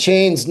 The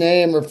chain's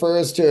name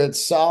refers to its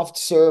soft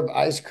serve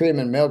ice cream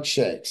and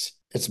milkshakes.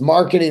 Its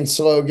marketing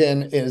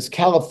slogan is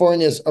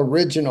California's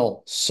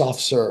original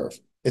soft serve.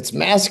 Its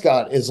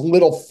mascot is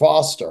Little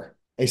Foster,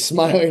 a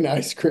smiling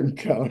ice cream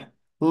cone.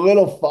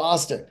 Little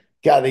Foster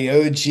got the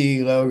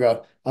OG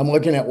logo. I'm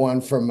looking at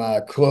one from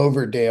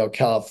Cloverdale,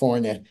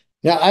 California.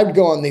 Now, I'd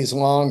go on these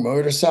long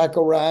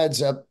motorcycle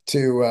rides up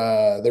to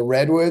the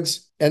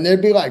Redwoods, and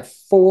there'd be like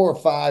 4 or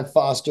 5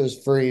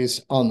 Foster's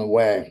Freeze on the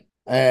way.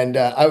 And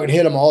I would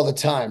hit them all the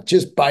time.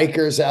 Just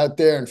bikers out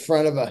there in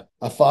front of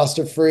a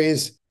Foster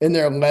Freeze in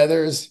their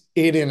leathers,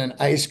 eating an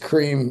ice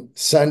cream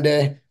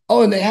sundae.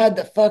 Oh, and they had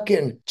the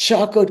fucking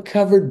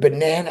chocolate-covered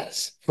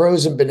bananas,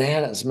 frozen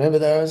bananas. Remember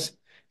those?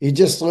 You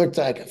just looked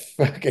like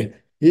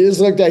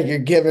you're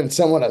giving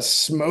someone a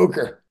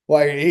smoker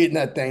while you're eating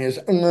that thing. It's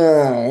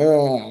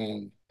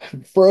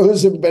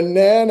frozen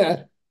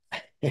banana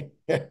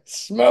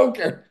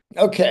smoker.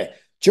 Okay.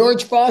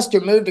 George Foster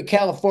moved to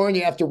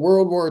California after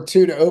World War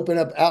II to open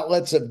up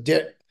outlets of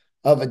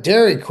a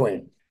Dairy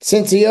Queen.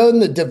 Since he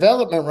owned the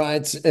development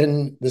rights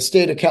in the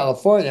state of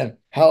California,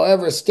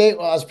 however, state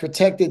laws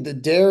protected the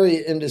dairy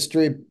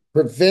industry,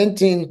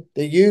 preventing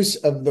the use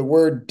of the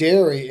word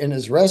dairy in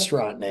his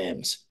restaurant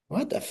names.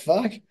 What the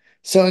fuck?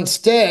 So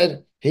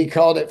instead, he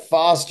called it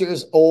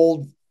Foster's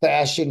Old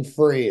Fashioned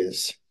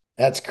Freeze.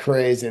 That's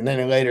crazy. And then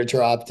he later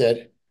dropped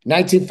it.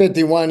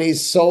 1951, he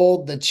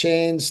sold the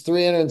chain's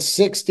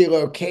 360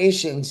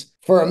 locations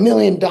for $1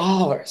 million.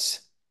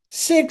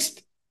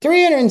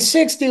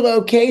 360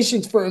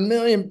 locations for $1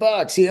 million.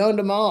 He owned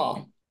them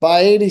all.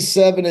 By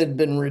 87, it had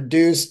been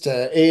reduced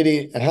to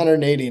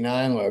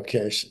 189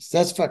 locations.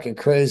 That's fucking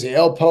crazy.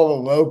 El Polo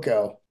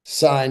Loco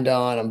signed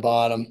on and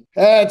bought them.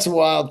 That's a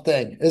wild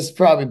thing. It's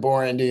probably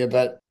boring to you,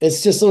 but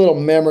it's just a little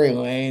memory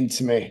lane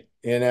to me,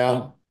 you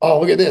know?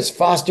 Oh, look at this.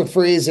 Foster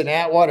Freeze in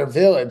Atwater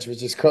Village,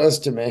 which is close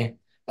to me,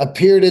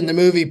 appeared in the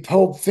movie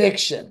Pulp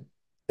Fiction.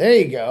 There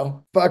you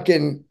go.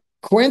 Fucking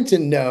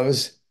Quentin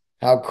knows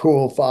how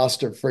cool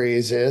Foster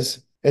Freeze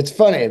is. It's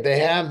funny. They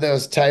have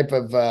those type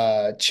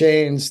of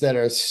chains that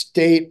are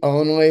state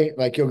only.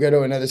 Like you'll go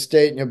to another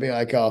state and you'll be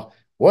like, oh,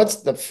 what's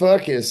the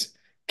fuck is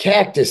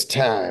Cactus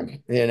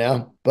Time, you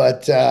know?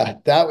 But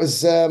that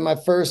was my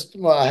first,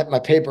 well, my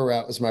paper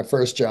route was my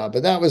first job,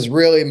 but that was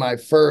really my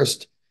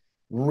first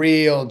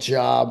real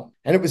job.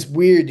 And it was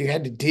weird. You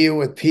had to deal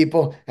with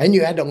people and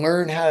you had to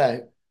learn how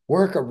to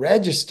work a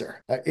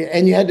register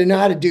and you had to know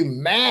how to do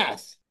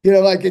math. You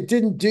know, like it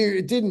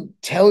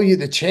didn't tell you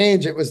the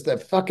change. It was the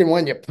fucking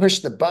one you push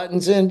the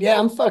buttons in. Yeah,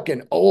 I'm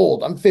fucking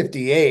old. I'm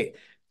 58.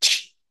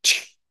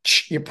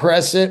 You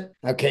press it.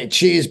 Okay,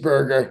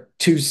 cheeseburger,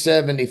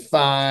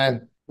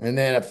 275. And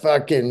then a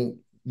fucking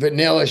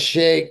vanilla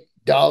shake,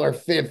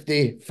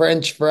 $1.50.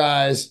 French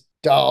fries,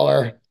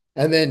 dollar.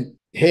 And then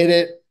hit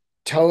it,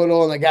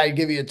 total, and the guy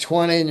give you a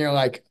 20, and you're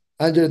like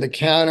under the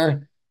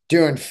counter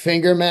doing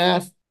finger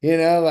math. You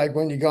know, like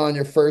when you go on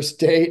your first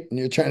date and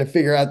you're trying to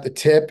figure out the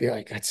tip, you're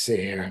like, let's see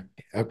here.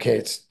 Okay,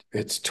 it's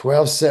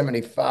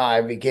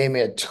 12.75. He gave me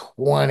a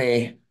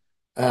 20.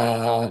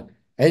 And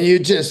you're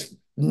just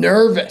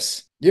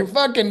nervous. You're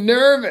fucking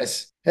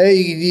nervous.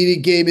 Hey, he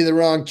gave me the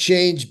wrong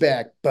change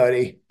back,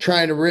 buddy.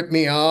 Trying to rip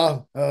me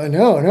off.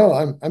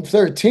 No, I'm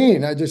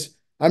 13.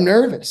 I'm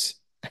nervous.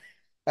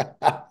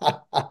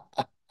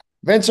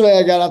 Eventually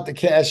I got off the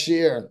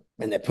cashier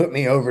and they put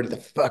me over to the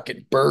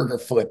fucking burger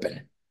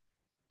flipping.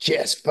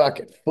 Just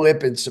fucking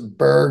flipping some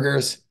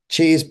burgers,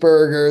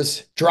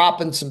 cheeseburgers,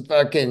 dropping some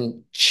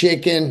fucking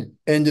chicken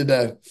into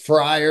the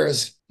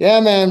fryers. Yeah,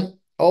 man,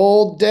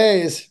 old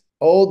days.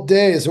 Old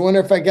days. I wonder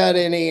if I got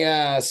any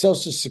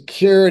Social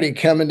Security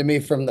coming to me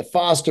from the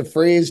Foster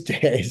Freeze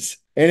days.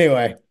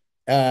 Anyway,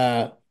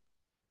 yeah,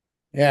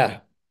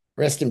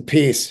 rest in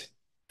peace,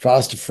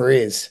 Foster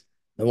Freeze,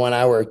 the one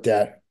I worked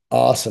at.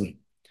 Awesome.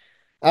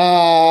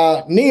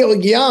 Neil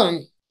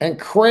Young and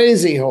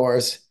Crazy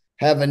Horse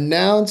have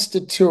announced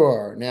a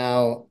tour.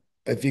 Now,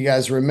 if you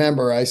guys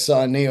remember, I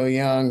saw Neil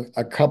Young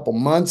a couple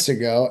months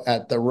ago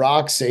at the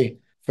Roxy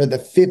for the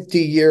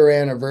 50-year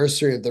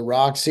anniversary of the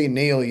Roxy.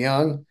 Neil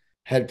Young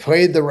had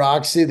played the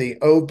Roxy the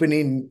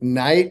opening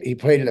night. He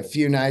played it a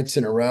few nights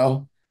in a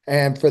row.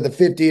 And for the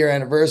 50-year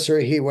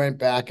anniversary, he went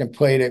back and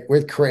played it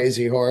with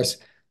Crazy Horse.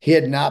 He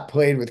had not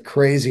played with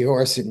Crazy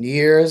Horse in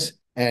years,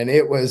 and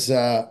it was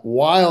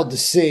wild to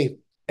see.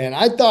 And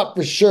I thought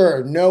for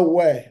sure, no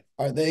way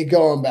are they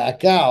going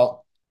back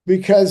out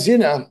because, you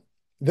know,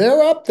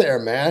 they're up there,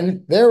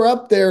 man. They're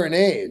up there in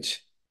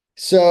age.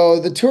 So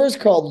the tour is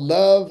called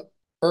Love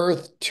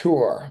Earth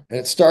Tour. And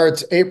it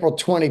starts April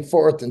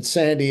 24th in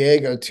San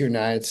Diego, 2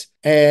 nights.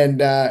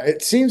 And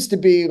it seems to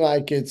be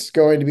like it's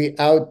going to be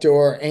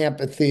outdoor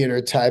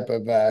amphitheater type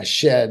of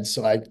sheds,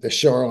 like the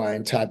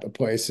Shoreline type of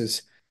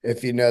places,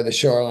 if you know the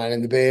Shoreline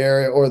in the Bay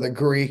Area or the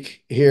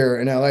Greek here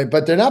in LA.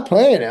 But they're not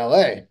playing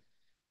LA,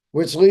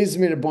 which leads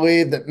me to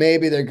believe that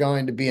maybe they're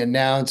going to be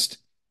announced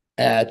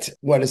at,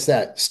 what is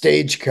that,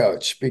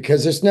 Stagecoach,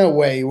 because there's no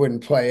way he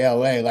wouldn't play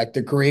LA like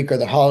the Greek or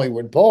the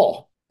Hollywood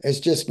Bowl. There's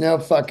just no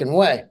fucking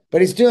way.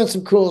 But he's doing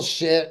some cool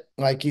shit,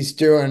 like he's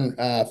doing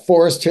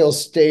Forest Hill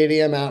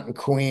Stadium out in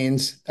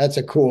Queens. That's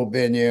a cool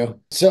venue.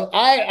 So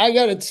I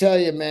got to tell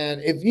you, man,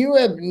 if you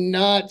have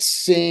not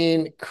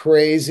seen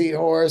Crazy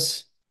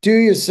Horse, do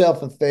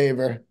yourself a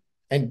favor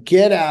and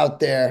get out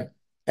there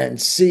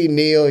and see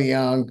Neil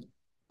Young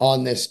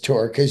on this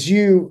tour, because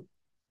you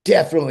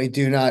definitely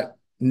do not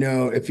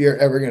know if you're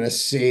ever going to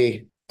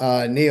see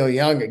Neil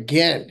Young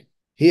again.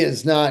 He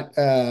has not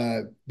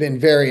been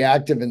very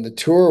active in the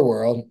tour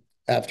world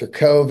after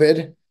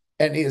COVID,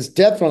 and he has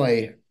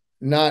definitely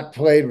not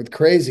played with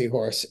Crazy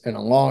Horse in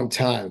a long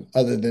time,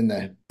 other than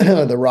the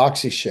the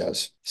Roxy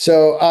shows.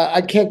 So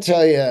I can't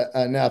tell you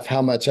enough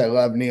how much I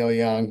love Neil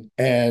Young,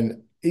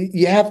 and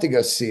you have to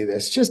go see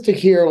this just to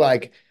hear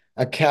like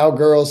a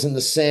Cowgirls in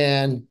the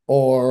Sand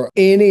or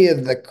any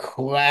of the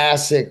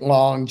classic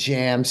long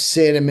jam,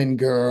 Cinnamon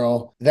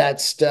Girl,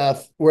 that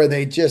stuff where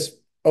they just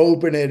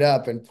open it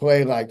up and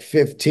play like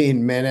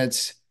 15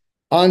 minutes.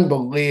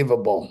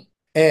 Unbelievable.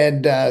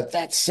 And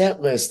that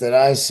set list that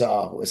I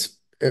saw was,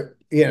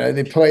 you know,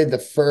 they played the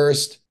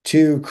first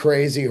 2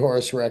 Crazy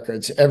Horse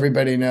records.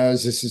 Everybody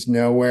knows This Is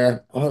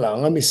Nowhere. Hold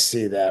on, let me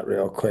see that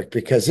real quick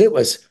because it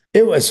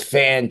was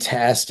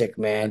fantastic,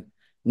 man.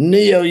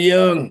 Neil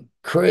Young,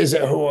 Crazy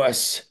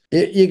Horse.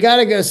 You got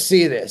to go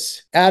see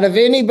this. Out of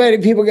anybody,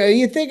 people go,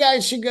 you think I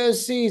should go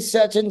see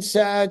such and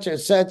such or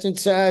such and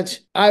such?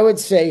 I would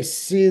say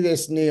see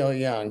this Neil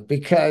Young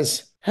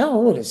because How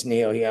old is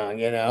Neil Young?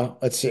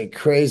 Let's see.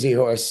 Crazy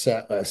Horse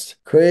set list.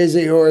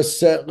 Crazy Horse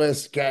set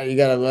list. God, you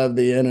gotta love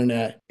the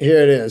internet.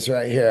 Here it is,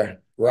 right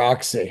here.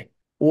 Roxy.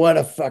 What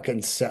a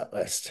fucking set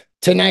list.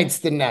 Tonight's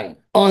the Night.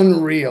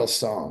 Unreal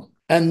song.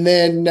 And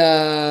then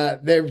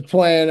they're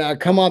playing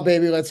Come On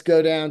Baby, Let's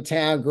Go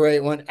Downtown.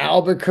 Great one.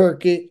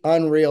 Albuquerque.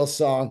 Unreal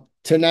song.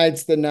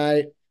 Tonight's the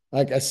Night.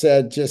 Like I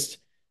said, just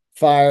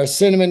fire.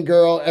 Cinnamon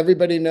Girl.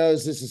 Everybody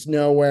knows this is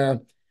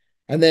Nowhere.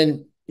 And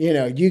then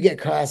you get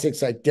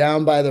classics like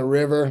Down by the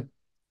River,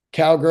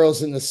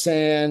 Cowgirls in the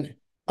Sand.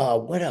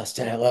 What else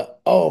did I love?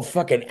 Oh,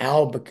 fucking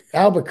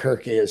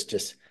Albuquerque is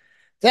just,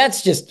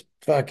 that's just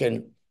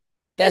fucking,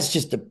 that's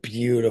just a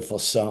beautiful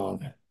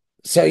song.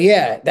 So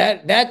yeah,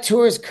 that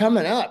tour is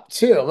coming up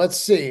too. Let's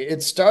see.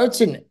 It starts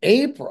in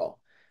April,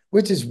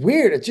 which is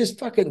weird. It just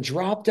fucking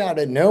dropped out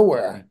of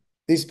nowhere.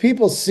 These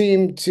people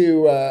seem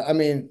to, I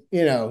mean,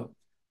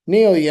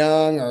 Neil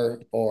Young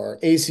or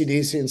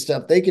AC/DC and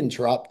stuff, they can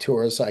drop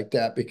tours like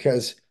that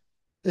because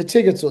the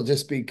tickets will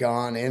just be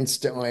gone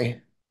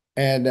instantly.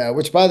 And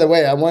which, by the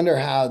way, I wonder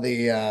how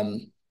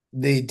the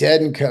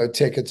Dead and Co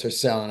tickets are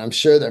selling. I'm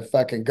sure they're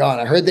fucking gone.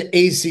 I heard the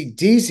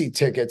AC/DC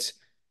tickets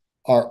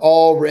are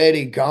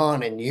already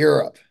gone in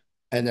Europe,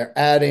 and they're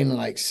adding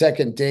like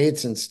second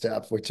dates and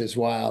stuff, which is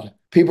wild.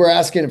 People are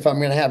asking if I'm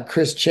going to have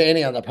Chris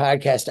Chaney on the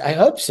podcast. I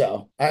hope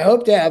so. I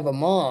hope to have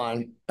him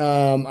on.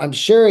 I'm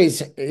sure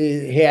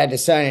he had to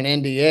sign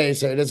an NDA,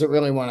 so he doesn't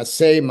really want to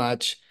say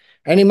much.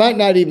 And he might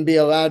not even be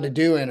allowed to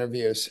do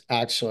interviews,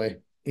 actually.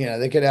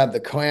 They could have the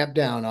clamp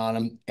down on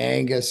him.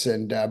 Angus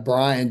and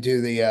Brian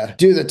do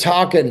the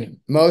talking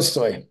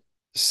mostly.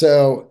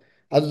 So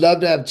I'd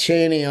love to have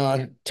Chaney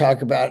on,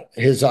 talk about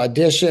his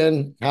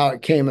audition, how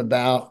it came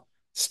about,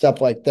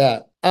 stuff like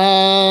that.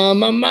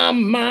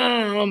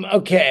 Mom.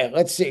 Okay,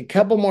 let's see. A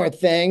couple more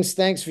things.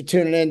 Thanks for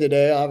tuning in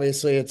today.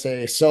 Obviously, it's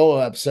a solo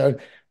episode,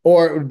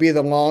 or it would be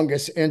the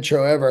longest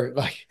intro ever.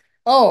 Like,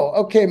 oh,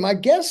 okay. My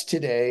guest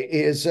today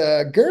is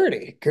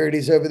Gertie.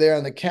 Gertie's over there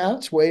on the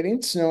couch,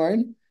 waiting,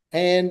 snoring,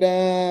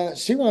 and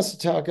she wants to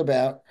talk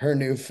about her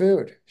new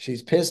food.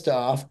 She's pissed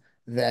off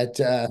that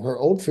her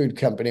old food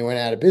company went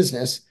out of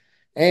business,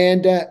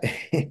 and the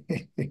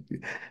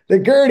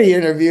Gertie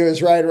interview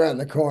is right around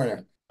the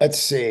corner. Let's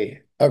see.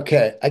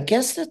 Okay, I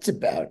guess that's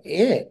about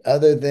it,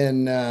 other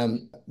than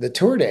the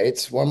tour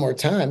dates. One more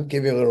time,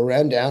 give you a little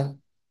rundown.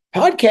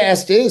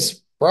 Podcast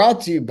is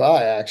brought to you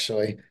by,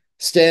 actually,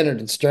 Standard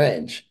and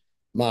Strange,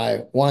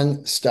 my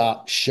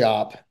one-stop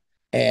shop.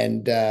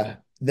 And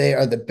they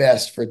are the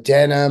best for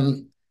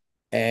denim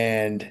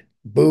and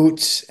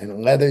boots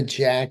and leather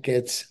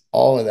jackets,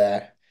 all of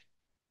that.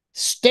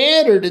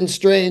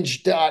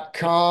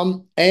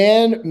 Standardandstrange.com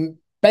and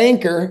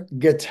Banker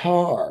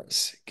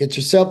Guitars. Get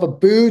yourself a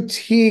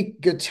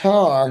boutique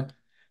guitar,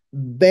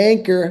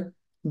 Banker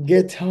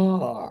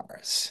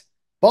Guitars.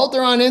 Both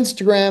are on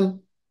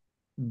Instagram.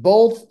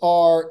 Both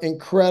are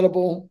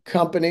incredible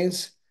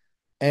companies,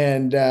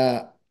 and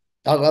I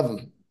love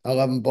them. I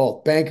love them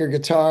both. Banker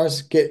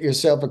Guitars, get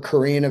yourself a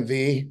Carina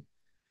V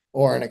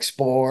or an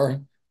Explorer,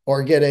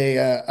 or get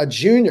a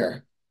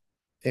Junior,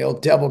 the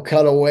old double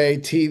cutaway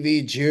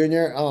TV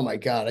Junior. Oh my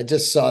God, I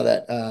just saw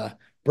that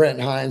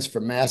Brent Hines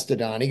from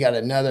Mastodon. He got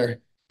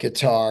another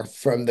guitar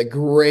from the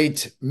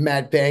great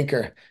Matt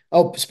Banker.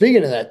 Oh,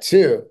 speaking of that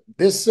too,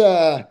 this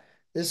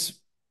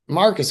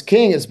Marcus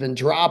King has been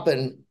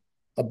dropping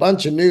a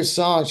bunch of new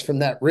songs from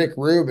that Rick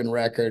Rubin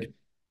record,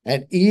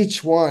 and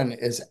each one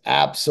is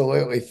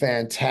absolutely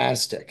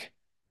fantastic.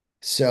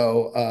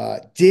 So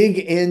dig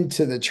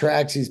into the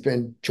tracks he's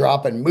been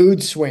dropping.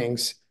 Mood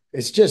Swings.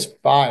 It's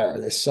just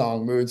fire, this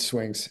song, Mood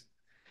Swings.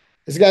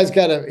 This guy's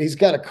got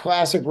a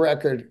classic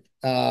record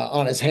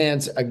on his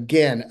hands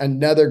again.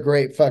 Another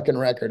great fucking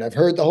record. I've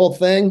heard the whole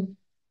thing,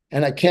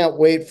 and I can't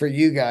wait for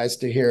you guys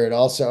to hear it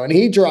also. And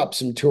he dropped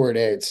some tour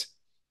dates.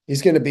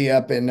 He's going to be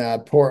up in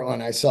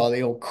Portland. I saw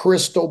the old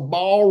Crystal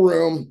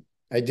Ballroom.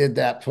 I did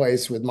that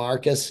place with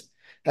Marcus.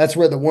 That's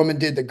where the woman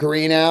did the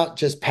green out,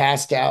 just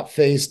passed out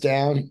face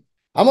down.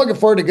 I'm looking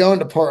forward to going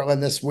to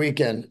Portland this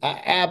weekend.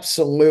 I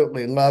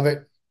absolutely love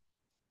it.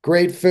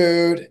 Great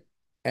food,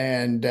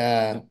 and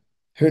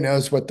who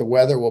knows what the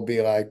weather will be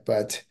like.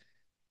 But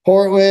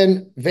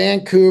Portland,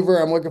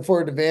 Vancouver, I'm looking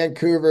forward to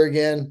Vancouver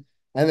again.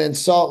 And then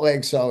Salt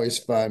Lake's always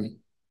fun.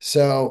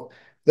 So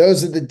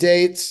those are the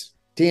dates,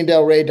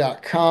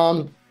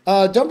 DeanDelray.com.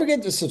 Don't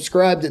forget to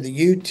subscribe to the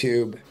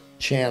YouTube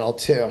channel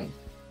too.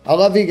 I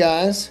love you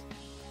guys.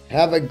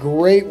 Have a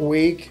great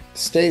week.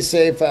 Stay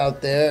safe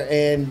out there.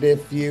 And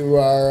if you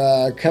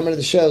are coming to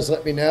the shows,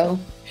 let me know.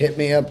 Hit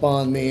me up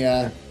on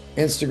the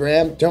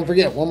Instagram. Don't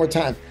forget, one more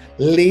time,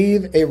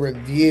 leave a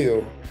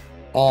review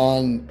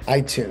on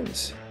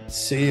iTunes.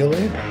 See you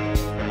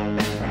later.